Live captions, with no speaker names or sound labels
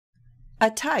A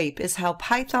type is how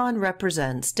Python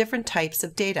represents different types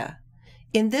of data.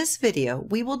 In this video,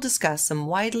 we will discuss some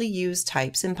widely used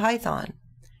types in Python.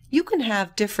 You can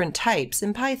have different types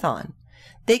in Python.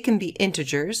 They can be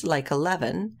integers like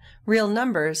 11, real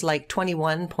numbers like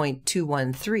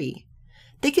 21.213.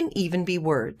 They can even be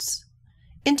words.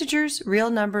 Integers, real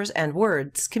numbers, and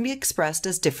words can be expressed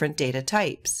as different data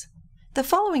types. The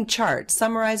following chart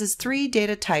summarizes 3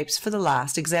 data types for the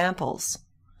last examples.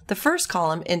 The first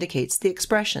column indicates the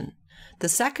expression. The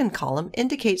second column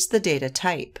indicates the data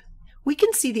type. We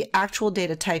can see the actual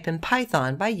data type in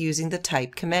Python by using the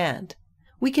type command.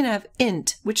 We can have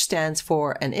int, which stands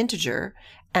for an integer,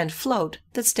 and float,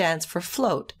 that stands for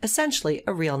float, essentially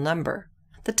a real number.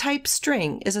 The type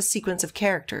string is a sequence of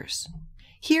characters.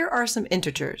 Here are some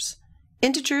integers.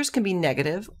 Integers can be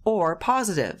negative or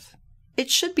positive. It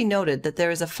should be noted that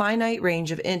there is a finite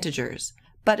range of integers,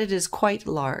 but it is quite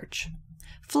large.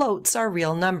 Floats are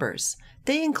real numbers.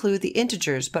 They include the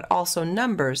integers but also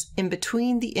numbers in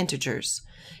between the integers.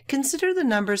 Consider the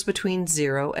numbers between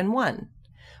 0 and 1.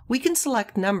 We can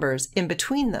select numbers in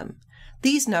between them.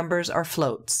 These numbers are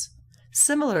floats.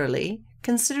 Similarly,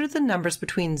 consider the numbers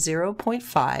between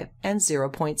 0.5 and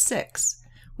 0.6.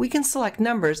 We can select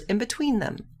numbers in between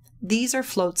them. These are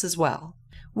floats as well.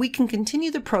 We can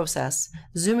continue the process,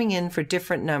 zooming in for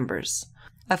different numbers.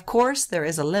 Of course, there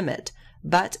is a limit,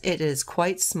 but it is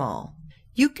quite small.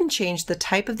 You can change the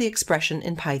type of the expression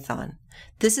in Python.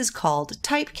 This is called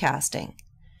typecasting.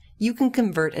 You can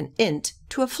convert an int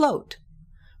to a float.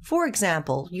 For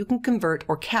example, you can convert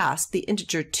or cast the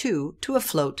integer 2 to a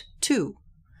float 2.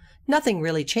 Nothing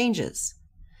really changes.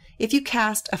 If you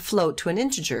cast a float to an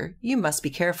integer, you must be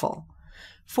careful.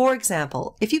 For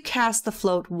example, if you cast the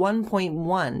float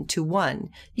 1.1 to 1,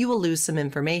 you will lose some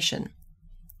information.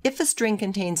 If a string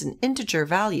contains an integer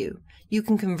value, you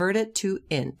can convert it to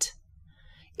int.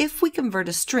 If we convert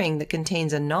a string that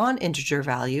contains a non-integer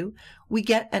value, we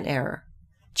get an error.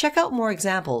 Check out more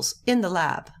examples in the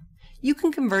lab. You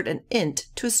can convert an int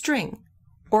to a string,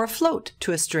 or a float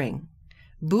to a string.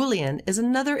 Boolean is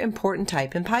another important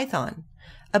type in Python.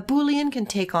 A Boolean can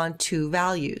take on 2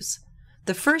 values.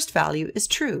 The first value is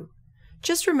true.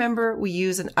 Just remember we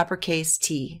use an uppercase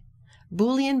T.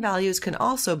 Boolean values can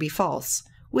also be false,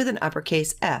 with an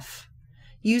uppercase F.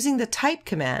 Using the type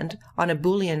command on a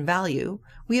Boolean value,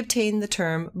 we obtain the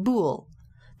term bool.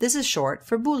 This is short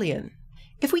for Boolean.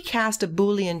 If we cast a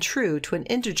Boolean true to an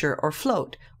integer or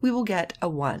float, we will get a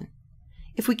 1.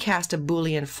 If we cast a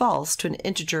Boolean false to an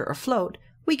integer or float,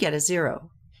 we get a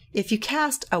 0. If you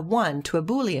cast a 1 to a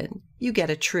Boolean, you get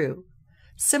a true.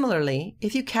 Similarly,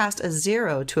 if you cast a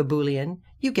 0 to a Boolean,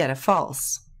 you get a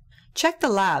false. Check the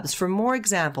labs for more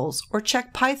examples or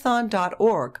check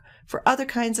python.org for other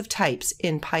kinds of types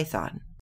in Python.